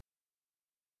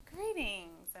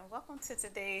welcome to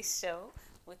today's show,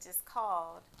 which is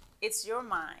called It's Your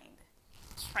Mind,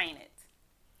 Train It.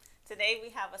 Today we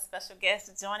have a special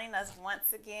guest joining us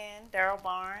once again, Daryl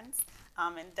Barnes.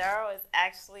 And Daryl is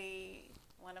actually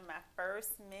one of my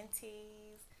first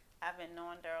mentees. I've been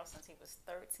knowing Daryl since he was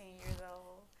 13 years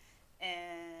old.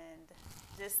 And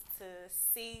just to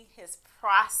see his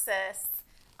process,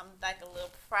 I'm like a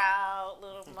little proud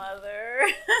little mother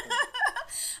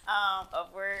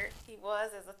of where he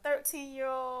was as a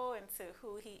 13-year-old and to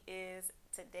who he is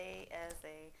today as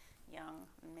a young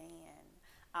man.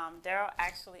 Daryl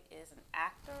actually is an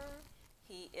actor.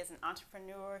 He is an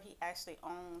entrepreneur. He actually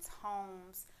owns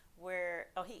homes where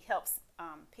he helps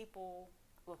people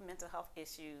with mental health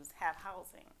issues have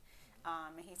housing.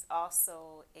 And he's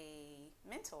also a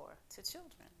mentor to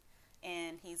children.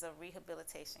 And he's a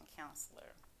rehabilitation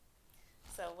counselor.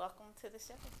 So welcome to the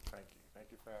show. Thank you. Thank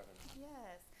you for having me.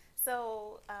 Yes.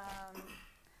 So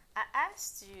I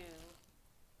asked you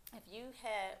if you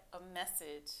had a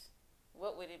message,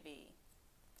 what would it be?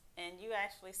 And you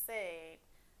actually said,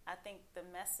 I think the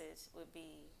message would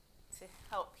be to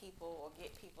help people or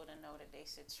get people to know that they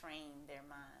should train their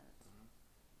minds.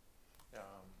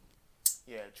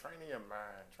 Yeah, training your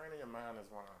mind. Training your mind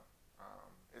is one of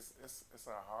it's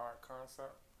a hard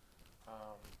concept,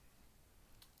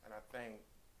 and I think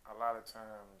a lot of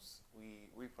times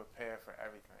we prepare for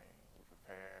everything. We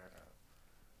prepare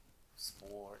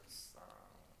sports.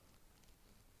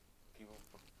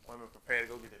 Women prepare to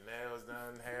go get their nails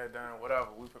done, hair done,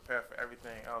 whatever. We prepare for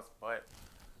everything else, but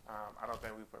I don't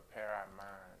think we prepare our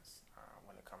minds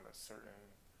when it comes to certain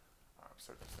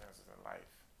circumstances in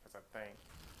life. Because I think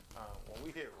when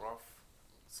we hit rough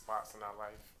spots in our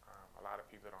life, a lot of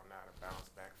people don't know how to bounce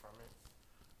back from it.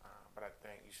 But I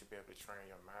think you should be able to train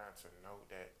your mind to know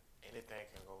that anything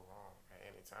can go wrong at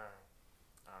any time.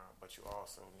 But you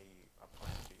also need a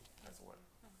plan B as well.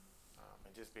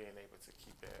 And just being able to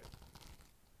keep that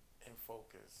in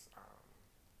focus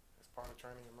is part of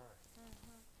training your mind.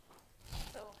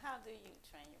 So how do you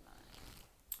train your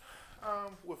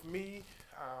mind? With me,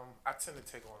 I tend to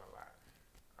take on a lot.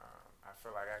 I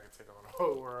feel like I can take on the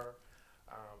whole world,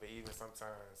 but even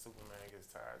sometimes Superman gets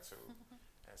tired too.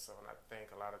 And so I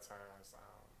think a lot of times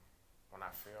when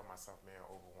I feel myself being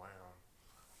overwhelmed,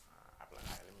 I be like,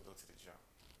 all right, let me go to the gym.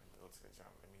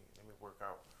 Let me work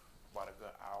out about a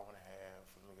good hour and a half.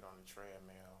 Let me get on the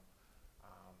treadmill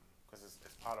because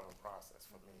it's part of a process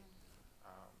for me.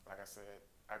 Like I said,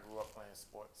 I grew up playing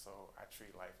sports, so I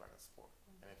treat life like a sport.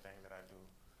 Anything that I do,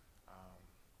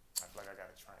 I feel like I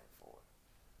got to train for it.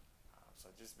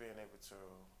 So just being able to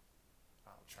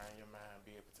train your mind,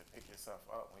 be able to pick yourself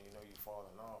up when you know you're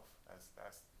falling off,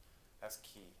 that's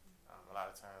key. A lot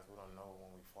of times we don't know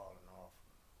when we're falling off,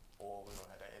 or we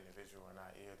don't have that individual in our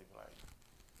ear to be like,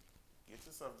 get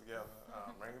yourself together,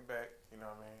 bring it back, you know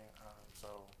what I mean?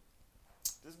 So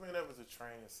just being able to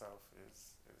train yourself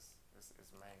is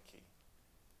main key.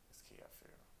 It's key, I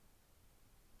feel.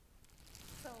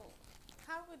 So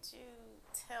how would you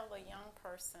tell a young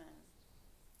person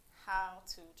how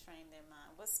to train their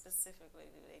mind? What specifically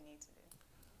do they need to do?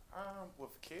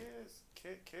 With kids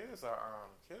are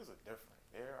different.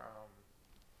 They're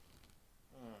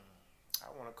I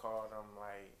want to call them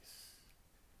like,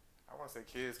 I want to say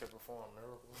kids can perform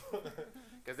miracles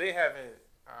because they haven't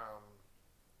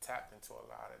tapped into a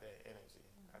lot of their energy.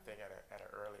 I think at an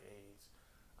early age.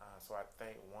 So I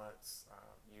think once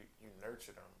you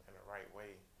nurture them in the right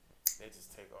way, they just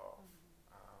take off.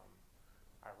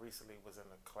 I recently was in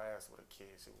a class with a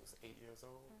kid. She was 8 years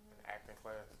old, an acting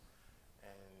class,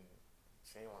 and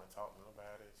she didn't want to talk to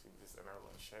nobody. She was just in her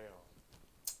little shell.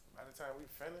 By the time we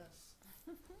finished,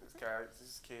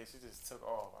 this kid, she just took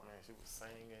off. I mean, she was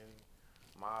singing,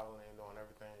 modeling, doing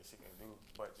everything she can do,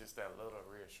 but just that little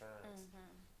reassurance,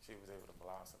 she was able to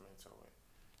blossom into it.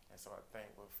 And so I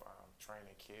think with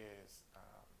training kids,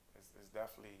 it's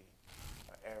definitely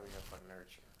an area for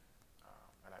nurture.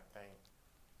 And I think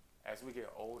as we get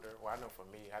older, well, I know for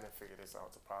me, I didn't figure this out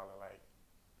till probably like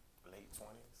late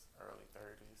 20s, early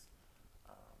 30s,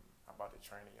 about the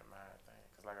training your mind thing.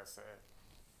 Because like I said,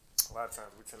 a lot of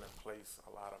times we tend to place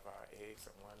a lot of our eggs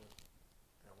in one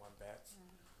batch.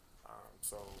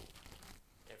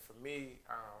 And for me,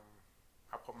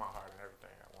 I put my heart in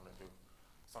everything I want to do.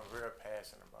 So I'm real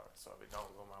passionate about it. So if it don't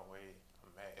go my way,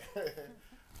 I'm mad.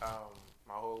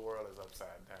 My whole world is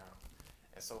upside down.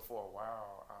 And so for a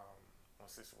while, when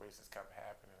situations kept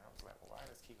happening, I was like, well, why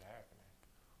does this keep happening?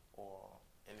 Or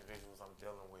individuals I'm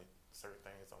dealing with, certain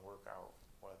things don't work out,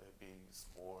 whether it be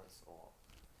sports or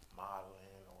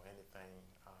modeling or anything.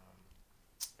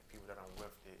 The people that I'm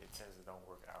with, it tends to don't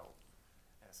work out.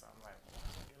 And so I'm like, well,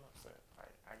 why am I getting upset?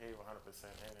 Like, I gave gave 100%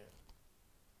 in it,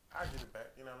 I get it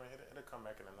back. You know what I mean? It'll come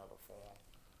back in another form.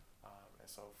 And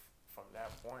so from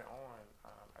that point on,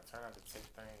 I try not to take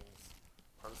things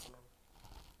personal,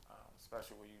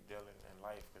 especially when you're dealing in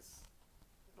life, because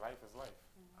life is life.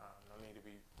 No need to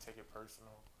take it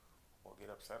personal or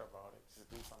get upset about it. Just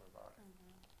do something about it.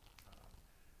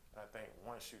 And I think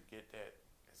once you get that,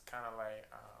 it's kind of like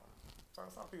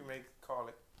some people may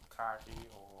call it cocky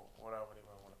or whatever they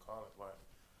want to call it, but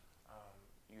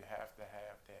you have to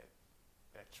have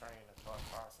that train of thought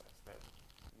process that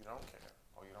you don't care,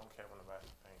 or you don't care what nobody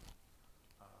thinks,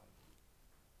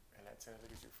 and that tends to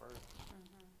get you further.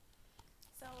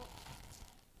 So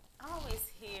I always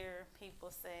hear people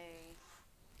say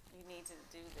you need to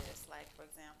do this. Like, for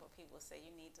example, people say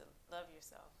you need to love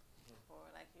yourself, or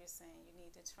like you're saying, you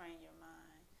need to train your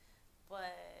mind.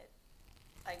 But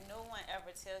like, no one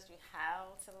ever tells you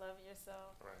how to love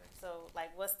yourself. Right. So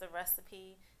like, what's the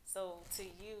recipe? So to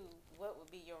you, what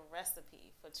would be your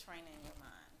recipe for training your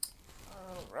mind?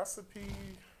 Recipe,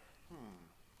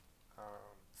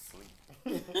 sleep.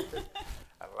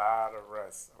 A lot of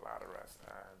rest.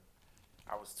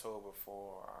 I was told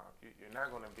before, you're not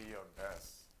going to be your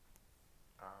best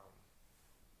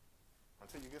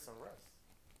until you get some rest.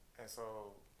 And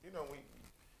so, you know, when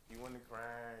you in the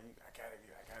grind, I gotta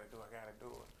do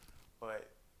it.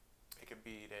 But it could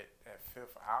be that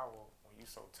fifth hour when you're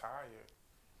so tired,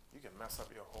 you can mess up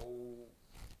your whole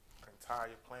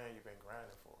entire plan you've been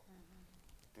grinding for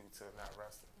due to not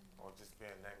resting or just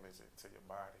being negligent to your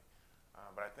body.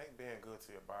 But I think being good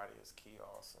to your body is key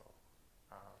also.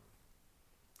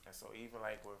 And so even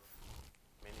like with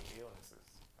many illnesses,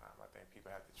 I think people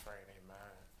have to train their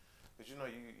mind. Because, you know,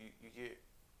 you get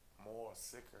more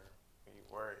sicker when you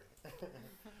worry.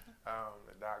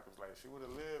 The doctor's like, she would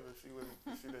have lived if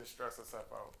she didn't stress herself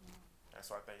out. And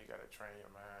so I think you got to train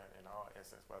your mind in all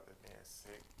instances, whether it's being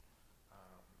sick,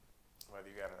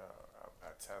 whether you got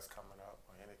a test coming up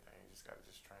or anything. You just got to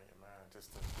train your mind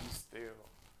just to be still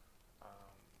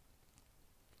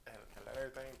and let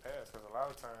everything pass. Because a lot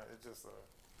of times it's just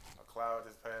a cloud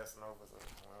just passing over, so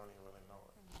we don't even really know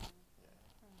it.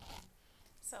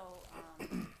 So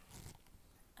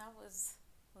I was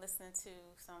listening to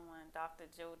someone,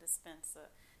 Dr. Joe Dispenza,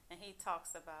 and he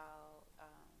talks about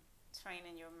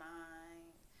training your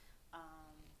mind.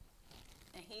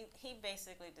 And he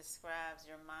basically describes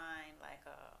your mind like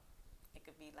it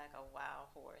could be like a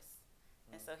wild horse.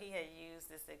 And so he had used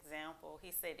this example.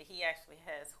 He said that he actually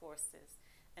has horses.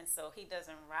 And so he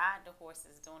doesn't ride the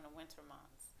horses during the winter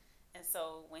months. And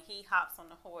so when he hops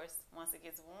on the horse, once it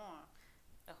gets warm,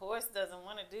 the horse doesn't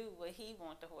want to do what he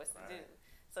wants the horse to do.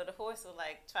 So the horse will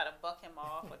like try to buck him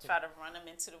off or try to run him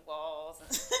into the walls,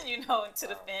 and, into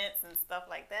the fence and stuff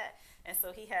like that. And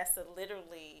so he has to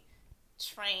literally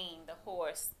train the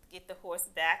horse, get the horse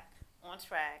back on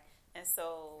track. And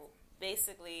so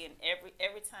basically, and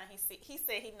every time he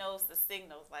said he knows the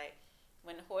signals, like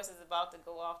when the horse is about to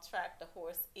go off track, the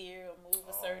horse ear will move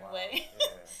a certain way.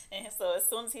 Yeah. And so as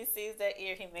soon as he sees that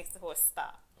ear, he makes the horse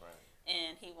stop. Right.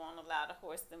 And he won't allow the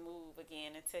horse to move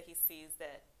again until he sees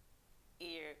that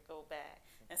ear go back.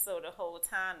 And so the whole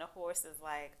time the horse is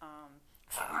like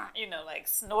like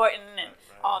snorting and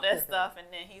all that stuff, and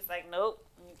then he's like, nope,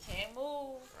 you can't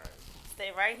move,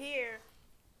 stay right here.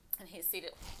 And he'll see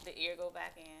the ear go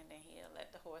back in, then he'll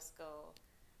let the horse go,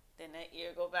 then that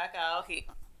ear go back out, he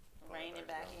rein it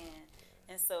back in.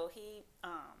 And so he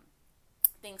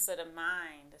thinks of the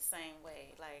mind the same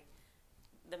way. Like,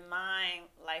 the mind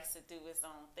likes to do its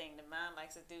own thing. The mind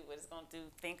likes to do what it's going to do,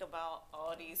 think about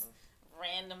all these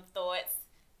random thoughts,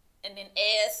 and then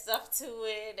add stuff to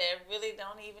it that really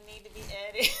don't even need to be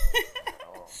added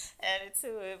added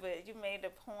to it. But you made the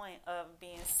point of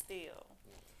being still.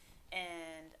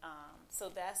 And so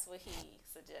that's what he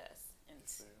suggests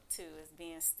too, is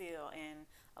being still. And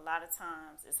a lot of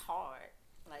times it's hard,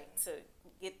 like, to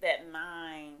get that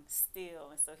mind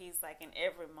still. And so he's like, in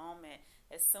every moment,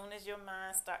 as soon as your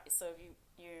mind starts, so if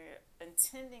you're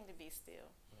intending to be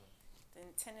still,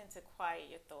 intending to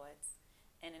quiet your thoughts,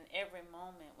 and in every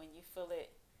moment when you feel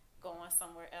it going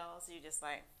somewhere else, you just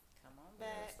like, come on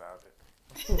back. Stop it.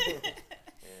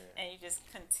 And you just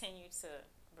continue to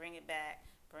bring it back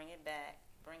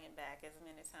as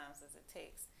many times as it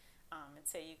takes,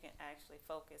 until you can actually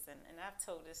focus. And I've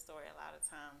told this story a lot of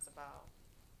times about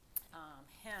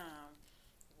him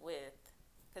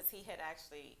because he had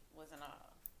actually was in an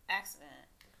accident,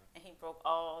 and he broke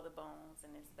all the bones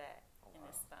in his back, in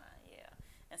his spine,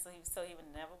 and so he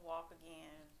would never walk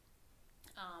again.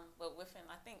 But within,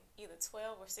 I think, either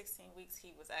 12 or 16 weeks,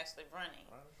 he was actually running.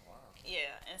 Wow.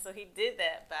 Yeah, and so he did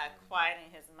that by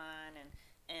quieting his mind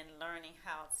and learning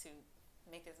how to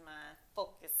make his mind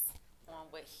focus on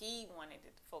what he wanted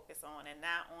it to focus on, and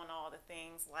not on all the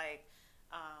things like,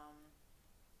 um,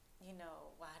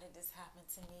 why did this happen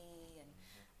to me? And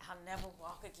I'll never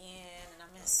walk again, and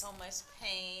I'm in so much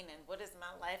pain, and what is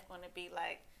my life going to be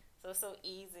like? So it's so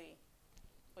easy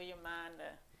for your mind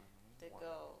to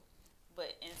go.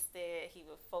 But instead, he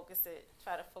would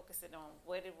try to focus it on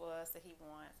what it was that he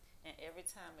wants. And every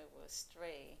time it would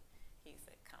stray, he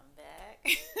said, come back.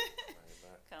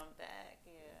 Come back,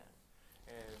 yeah.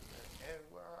 And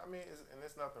well, I mean, and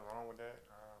there's nothing wrong with that.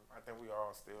 I think we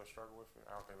all still struggle with it.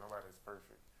 I don't think nobody's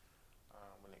perfect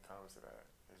when it comes to that.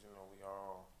 Because, we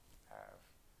all have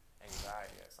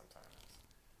anxiety at sometimes.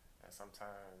 And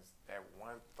sometimes that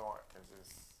one thought can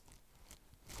just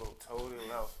go totally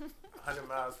left, 100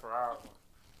 miles per hour.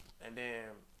 And then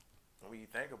when you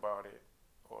think about it,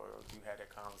 or you had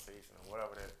that conversation, or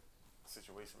whatever that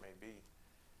situation may be,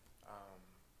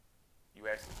 you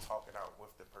actually talk it out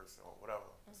with the person, or whatever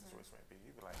the situation may be.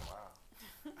 You be like, wow,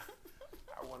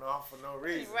 I went off for no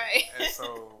reason. Right. And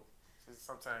so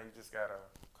sometimes you just gotta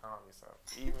calm yourself.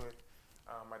 Even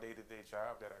my day-to-day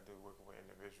job that I do, working with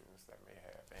individuals that may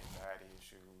have anxiety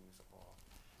issues or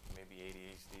maybe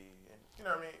ADHD, and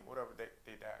whatever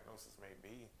their diagnosis may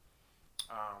be,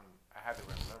 I had to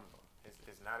remember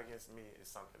it's not against me. It's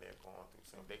something they're going through.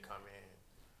 So if they come in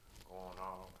going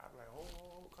on, I'm like,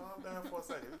 oh, calm down for a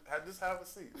second. Just have a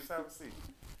seat.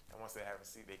 And once they have a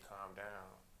seat, they calm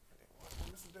down. And they, what,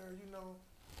 Mr. Derry,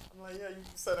 I'm like, yeah, you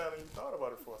sat down and you thought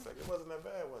about it for a second. It wasn't that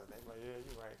bad, was it? They're like, yeah,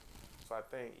 you're right. So I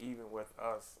think even with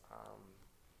us,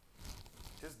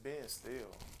 just being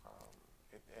still,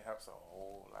 it helps a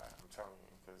whole lot. I'm telling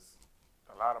you, because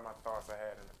a lot of my thoughts I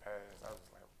had in the past, I was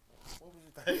like, what was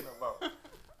you thinking about?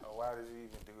 Why did you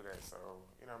even do that? So,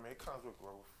 it comes with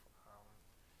growth.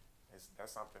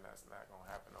 That's something that's not going to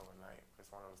happen overnight.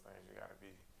 It's one of those things you got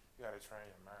to train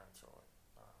your mind to it.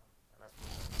 And that's what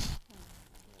it is.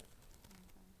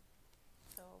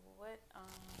 So what,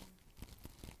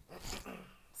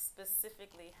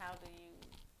 specifically, how do you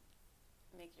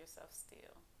make yourself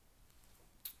still?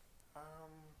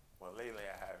 Well, lately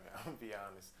I haven't, I'm going to be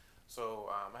honest. So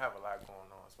I have a lot going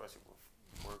on, especially with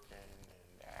working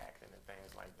and acting and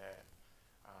things like that.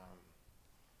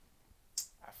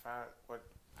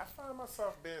 I find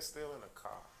myself being still in the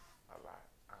car a lot.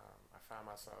 I find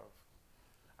myself,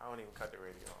 I don't even cut the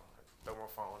radio on. I throw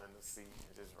my phone in the seat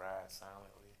and just ride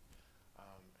silently,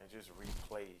 and just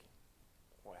replay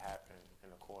what happened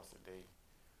in the course of the day.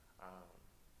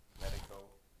 Let it go,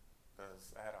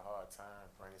 because I had a hard time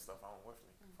bringing stuff home with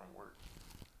me from work.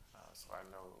 So I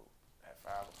know at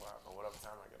 5 o'clock or whatever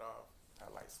time I get off, that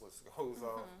light switch goes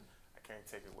off. I can't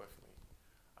take it with me,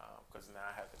 because now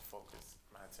I have to focus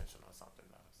my attention on something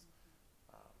else.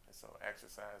 And so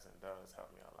exercising does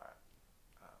help me a lot.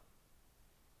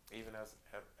 Even as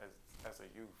a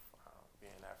youth,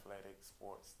 being athletic,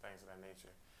 sports, things of that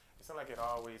nature, it seemed like it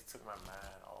always took my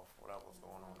mind off whatever was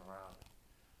going on around me.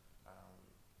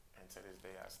 And to this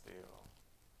day, I still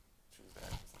choose to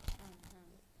exercise.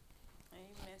 And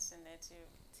you mentioned that you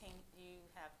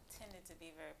have tended to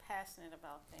be very passionate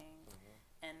about things,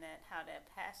 and how that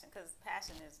passion, because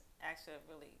passion is actually a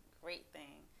really great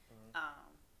thing,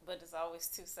 but there's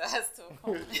always two sides to a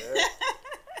coin.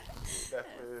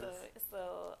 Definitely is.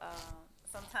 So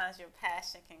sometimes your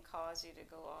passion can cause you to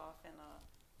go off in a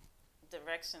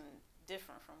direction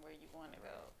different from where you want to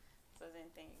go. So is there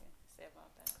anything you can say about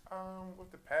that?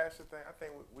 With the passion thing, I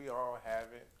think we all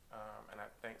have it, and I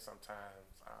think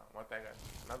sometimes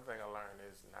another thing I learned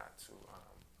is not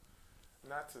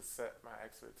to set my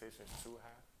expectations too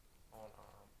high.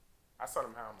 I set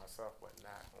them high on myself, but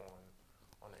not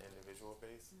on an individual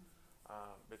base,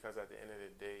 because at the end of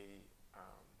the day,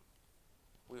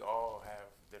 we all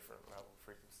have different level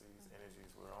frequencies,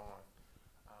 energies we're on,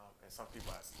 and some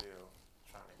people are still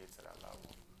trying to get to that level.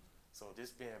 So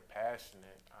just being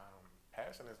passionate,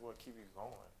 passion is what keeps you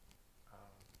going,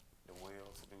 the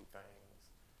will to do things,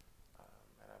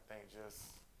 and I think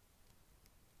just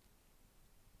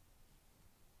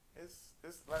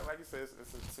it's like you said,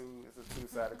 it's a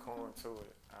two-sided coin to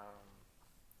it,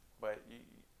 but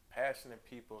passionate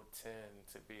people tend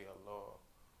to be a little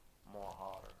more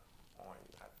harder on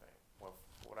you, I think, with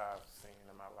what I've seen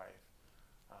in my life,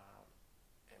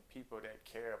 and people that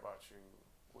care about you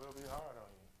will be hard on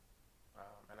you.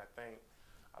 And I think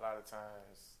a lot of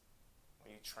times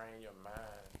when you train your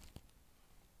mind,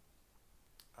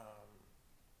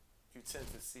 you tend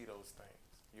to see those things.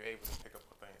 You're able to pick up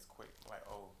on things quick, like,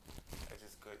 oh, that's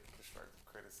just good constructive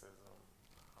criticism,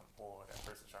 or that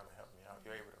person trying to help me out.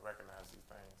 You're able to recognize these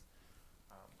things.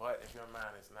 But if your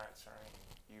mind is not trained,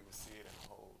 you will see it in a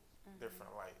whole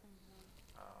different light.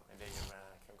 and then your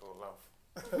mind can go left.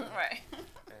 Right.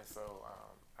 And so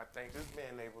I think just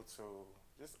being able to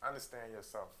just understand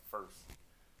yourself first.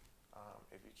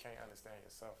 If you can't understand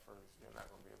yourself first, you're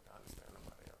not going to be able to understand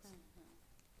nobody else.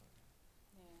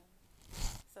 Yeah.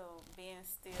 So being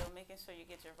still, making sure you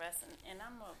get your rest, and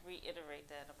I'm going to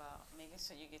reiterate that about making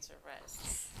sure you get your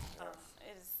rest. Yes.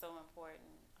 It is so important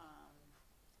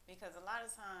because a lot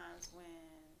of times when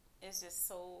it's just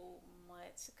so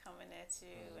much coming at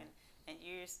you and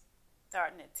you're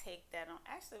starting to take that on.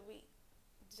 Actually, we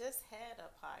just had a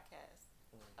podcast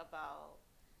about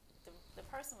the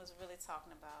person was really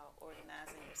talking about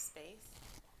organizing your space,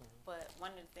 but one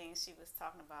of the things she was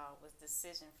talking about was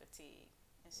decision fatigue,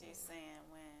 and she's saying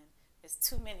when it's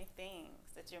too many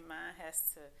things that your mind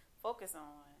has to focus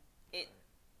on, it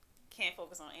can't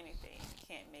focus on anything. You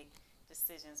can't make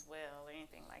decisions well or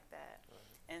anything like that.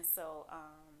 And so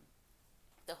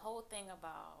the whole thing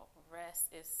about rest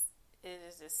it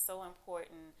is just so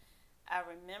important. I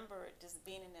remember just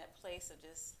being in that place of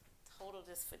just total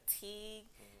just fatigue,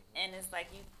 and it's like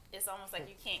it's almost like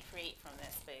you can't create from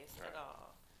that space at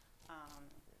all.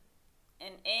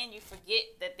 And you forget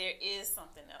that there is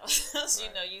something else.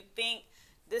 You know, you think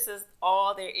this is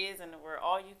all there is in the world.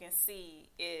 All you can see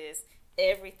is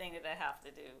everything that I have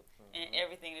to do and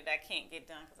everything that I can't get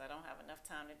done because I don't have enough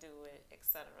time to do it,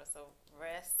 etc. So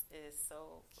rest is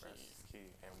so key. Rest is key,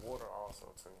 and water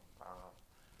also too.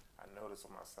 I noticed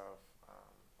with myself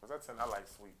because I like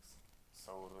sweets,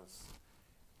 sodas,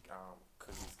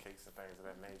 cookies, cakes, and things of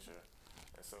that nature.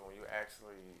 And so when you're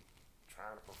actually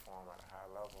trying to perform at a high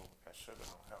level, that sugar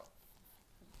don't help.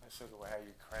 That sugar will have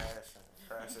you crashing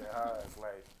hard. It's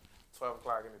like 12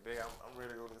 o'clock in the day. I'm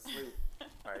ready to go to sleep.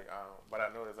 But I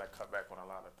noticed I cut back on a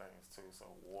lot of things too. So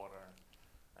water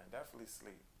and definitely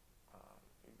sleep.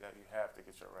 You have to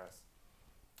get your rest.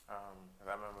 Cause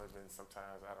I remember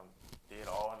sometimes I did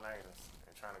all nighters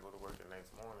and trying to go to work the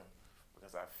next morning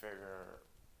because I figure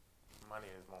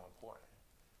money is more important.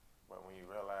 But when you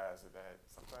realize that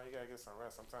sometimes you gotta get some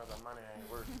rest, sometimes that money ain't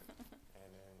worth it.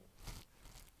 And then,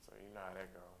 so you know how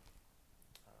that go.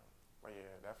 But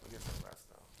yeah, definitely get some rest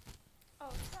though.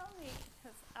 Oh, tell me,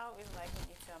 because I always like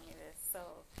when you tell me this.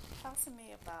 So talk to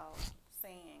me about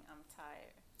saying I'm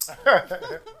tired.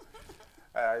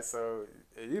 All right, so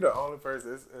you the only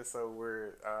person. It's so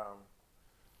weird.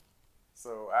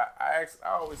 So I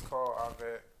always call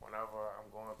Arvat whenever I'm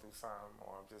going through something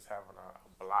or I'm just having a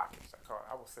blockage.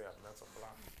 I would say a mental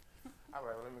blockage. I'm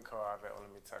like, well, let me call Arvat or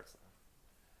let me text her.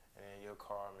 And then you'll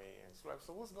call me and she's like,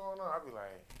 so what's going on? I'll be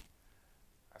like,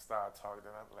 I start talking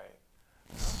and I'll be like,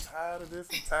 I'm tired of this,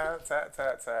 I'm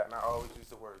tired. And I always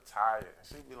use the word tired. And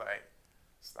she'd be like,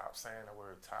 stop saying the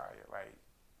word tired. Like,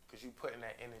 because you putting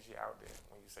that energy out there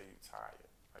when you say you're tired.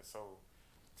 Like, so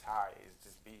tired is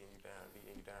just beating you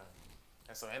down.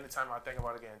 And so anytime I think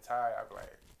about it getting tired, I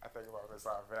think about this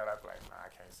Arvat, I be like, nah,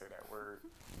 I can't say that word.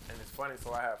 And it's funny,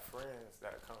 so I have friends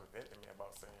that come and vent to me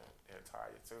about saying they're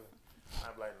tired too. And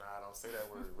I be like, nah, don't say that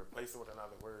word, replace it with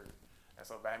another word. And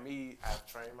so by me, I've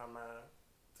trained my mind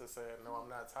to say, no,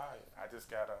 I'm not tired. I just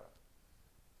gotta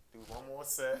do one more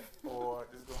set or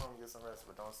just go home and get some rest,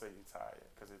 but don't say you're tired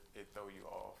because it throw you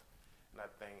off. And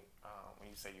I think when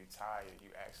you say you're tired,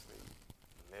 you actually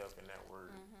live in that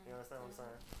word. You understand what I'm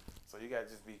saying? So you gotta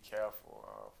just be careful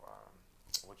of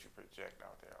what you project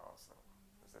out there also,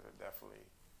 because it'll definitely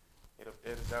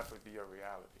be your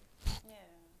reality. Yeah.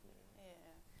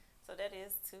 So that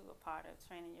is too a part of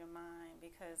training your mind,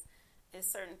 because it's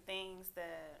certain things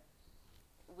that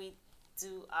we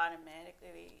do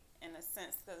automatically in a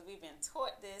sense because we've been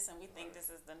taught this and we think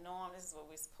this is the norm, this is what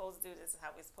we're supposed to do, this is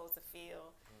how we're supposed to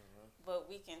feel,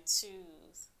 but we can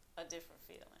choose a different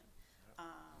feeling.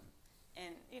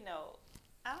 And you know,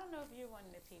 I don't know if you're one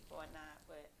of the people or not,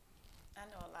 but I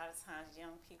know a lot of times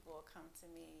young people will come to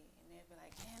me and they'll be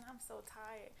like, man, I'm so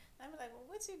tired. And I'll be like, well,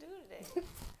 what'd you do today?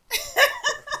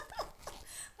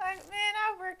 Like, man,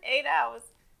 I worked 8 hours.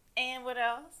 And what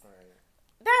else? Right.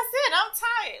 That's it. I'm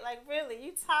tired. Like, really,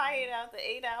 you tired after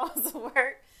 8 hours of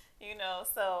work, you know?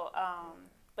 So,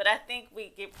 but I think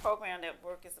we get programmed that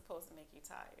work is supposed to make you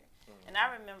tired. And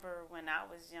I remember when I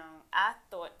was young, I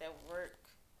thought that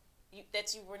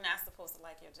that you were not supposed to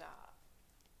like your job.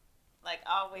 Like,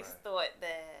 I always thought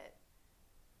that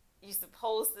you're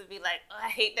supposed to be like, oh, I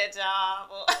hate that job.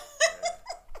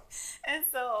 And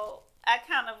so I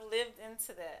kind of lived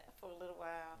into that for a little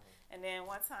while. And then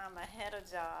one time I had a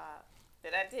job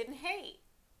that I didn't hate.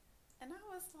 And I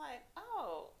was like,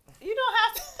 oh, you don't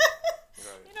have to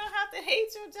you don't have to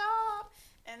hate your job.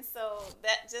 And so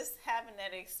that just having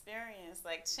that experience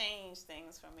like changed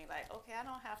things for me. Like, okay, I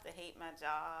don't have to hate my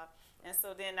job. And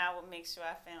so then I would make sure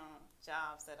I found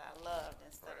jobs that I loved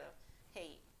instead Right. of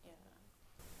hate.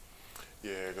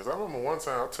 Yeah, because I remember one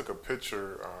time I took a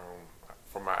picture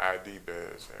for my ID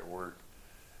badge at work,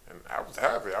 and I was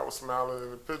happy. I was smiling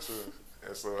in the picture,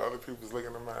 and so other people was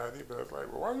looking at my ID badge like,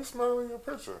 "Well, why are you smiling in your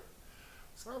picture?"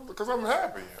 So because I'm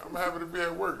happy. I'm happy to be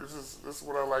at work. This is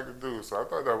what I like to do. So I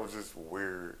thought that was just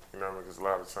weird, you know what I mean? Because a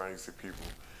lot of times you see people,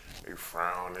 they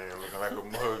frowning, looking like a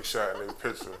mug shot in their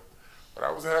picture. But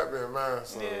I was happy in mine,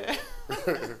 so. Yeah.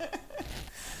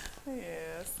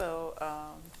 Yeah. So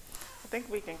I think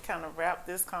we can kind of wrap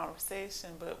this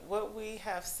conversation. But what we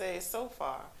have said so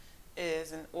far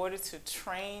is, in order to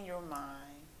train your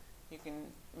mind, you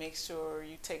can make sure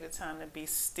you take the time to be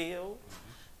still.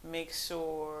 Make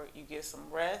sure you get some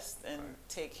rest and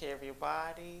take care of your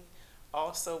body.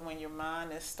 Also, when your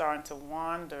mind is starting to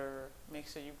wander, make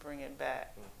sure you bring it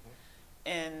back.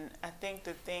 And I think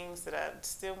the things that I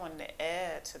still wanted to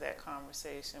add to that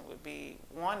conversation would be,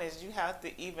 one is you have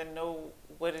to even know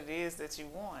what it is that you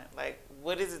want. Like,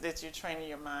 what is it that you're training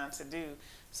your mind to do?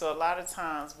 So a lot of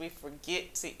times we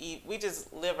forget to eat. We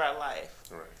just live our life.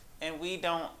 Right. And we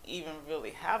don't even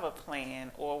really have a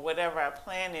plan, or whatever our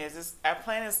plan is. Our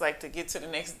plan is like to get to the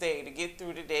next day, to get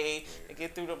through the day, to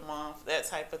get through the month, that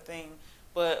type of thing.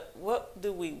 But what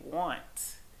do we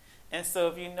want? And so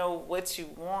if you know what you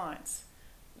want,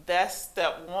 that's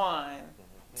step one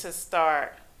to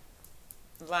start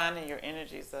lining your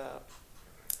energies up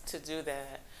to do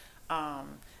that.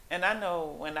 And I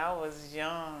know when I was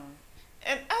young,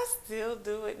 and I still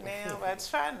do it now, but I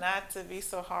try not to be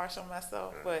so harsh on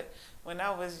myself. But when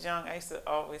I was young, I used to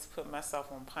always put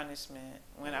myself on punishment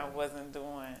when I wasn't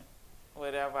doing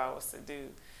whatever I was to do.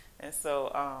 And so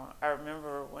I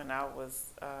remember when I was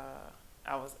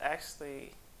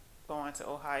actually going to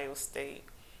Ohio State,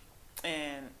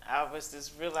 and I was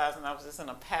just realizing I was just in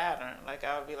a pattern. Like,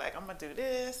 I would be like, I'm going to do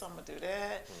this, I'm going to do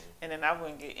that, and then I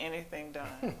wouldn't get anything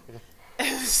done.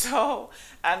 And so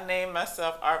I named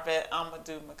myself Arvat, I'm going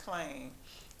to do Mcclaine.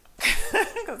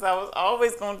 Because I was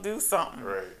always going to do something,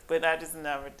 Right. but I just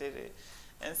never did it.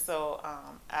 And so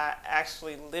I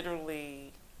actually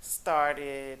literally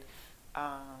started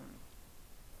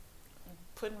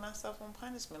putting myself on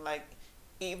punishment. Like,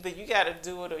 either you got to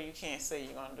do it or you can't say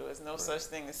you're going to do it. There's no such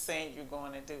thing as saying you're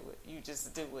going to do it. You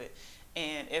just do it.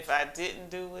 And if I didn't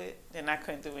do it, then I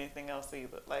couldn't do anything else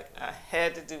either. Like, I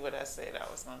had to do what I said I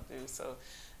was going to do.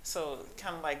 So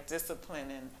kind of like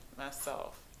disciplining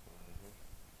myself.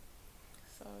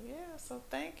 So yeah, so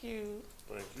thank you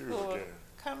for again.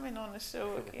 coming on the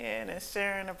show again and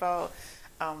sharing about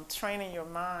training your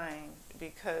mind,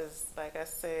 because like I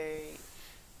say,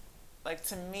 like,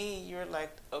 to me, you're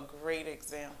like a great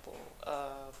example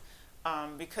of,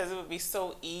 because it would be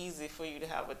so easy for you to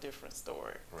have a different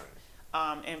story. Right.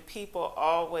 And people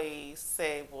always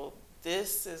say, well,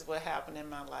 this is what happened in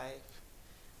my life,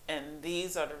 and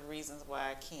these are the reasons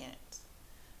why I can't.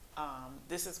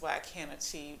 This is why I can't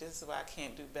achieve. This is why I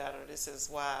can't do better. This is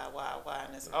why,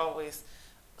 and it's always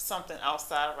something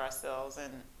outside of ourselves.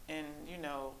 And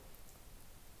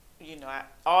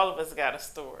all of us got a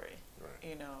story.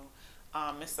 Right.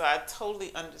 And so I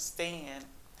totally understand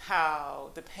how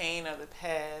the pain of the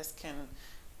past can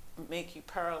make you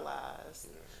paralyzed.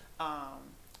 Yeah.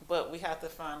 But we have to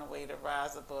find a way to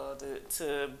rise above,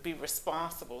 to be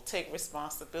responsible, take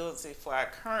responsibility for our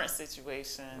current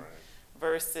situation. Right.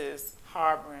 Versus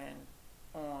harboring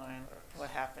on what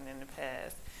happened in the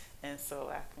past. And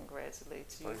so I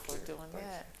congratulate you for doing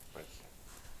that. Thank you.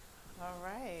 All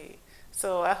right.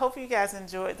 So I hope you guys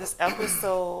enjoyed this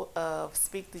episode of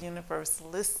Speak the Universe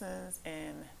Listens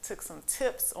and took some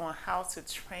tips on how to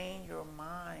train your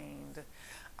mind.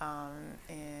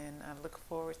 And I look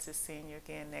forward to seeing you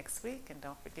again next week. And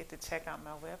don't forget to check out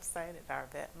my website at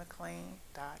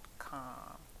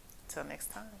arvatmcclaine.com. Until next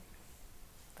time.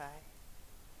 Bye.